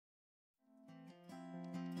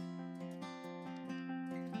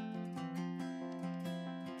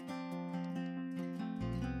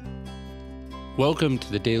Welcome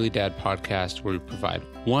to the Daily Dad Podcast, where we provide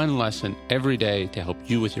one lesson every day to help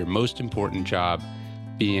you with your most important job,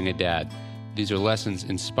 being a dad. These are lessons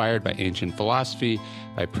inspired by ancient philosophy,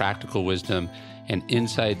 by practical wisdom, and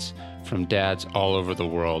insights from dads all over the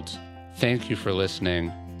world. Thank you for listening,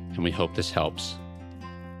 and we hope this helps.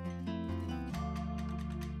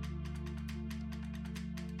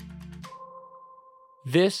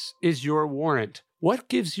 This is your warrant. What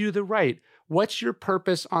gives you the right? What's your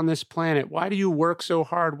purpose on this planet? Why do you work so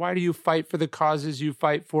hard? Why do you fight for the causes you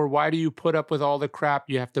fight for? Why do you put up with all the crap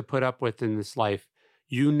you have to put up with in this life?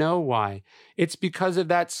 You know why. It's because of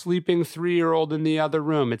that sleeping 3-year-old in the other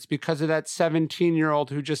room. It's because of that 17-year-old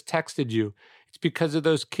who just texted you. It's because of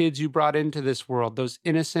those kids you brought into this world, those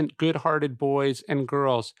innocent, good-hearted boys and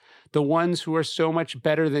girls, the ones who are so much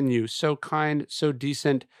better than you, so kind, so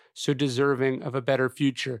decent, so deserving of a better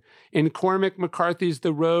future. In Cormac McCarthy's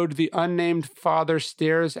The Road, the unnamed father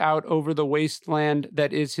stares out over the wasteland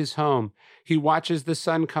that is his home. He watches the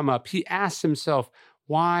sun come up. He asks himself,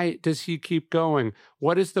 why does he keep going?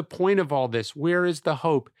 What is the point of all this? Where is the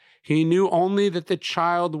hope? He knew only that the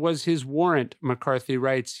child was his warrant, McCarthy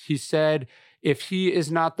writes. He said, if he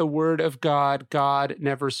is not the word of God, God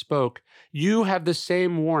never spoke. You have the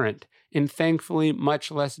same warrant in thankfully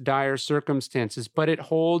much less dire circumstances, but it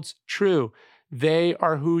holds true. They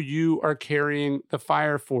are who you are carrying the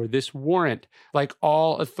fire for. This warrant, like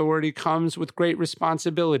all authority, comes with great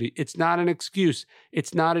responsibility. It's not an excuse.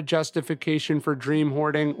 It's not a justification for dream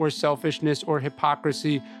hoarding or selfishness or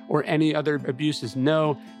hypocrisy or any other abuses.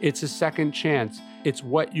 No, it's a second chance. It's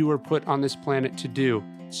what you were put on this planet to do.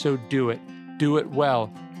 So do it. Do it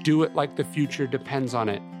well. Do it like the future depends on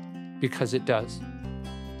it, because it does.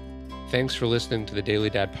 Thanks for listening to the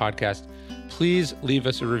Daily Dad Podcast. Please leave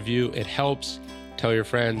us a review. It helps. Tell your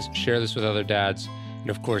friends, share this with other dads.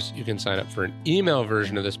 And of course, you can sign up for an email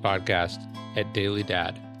version of this podcast at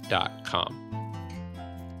dailydad.com.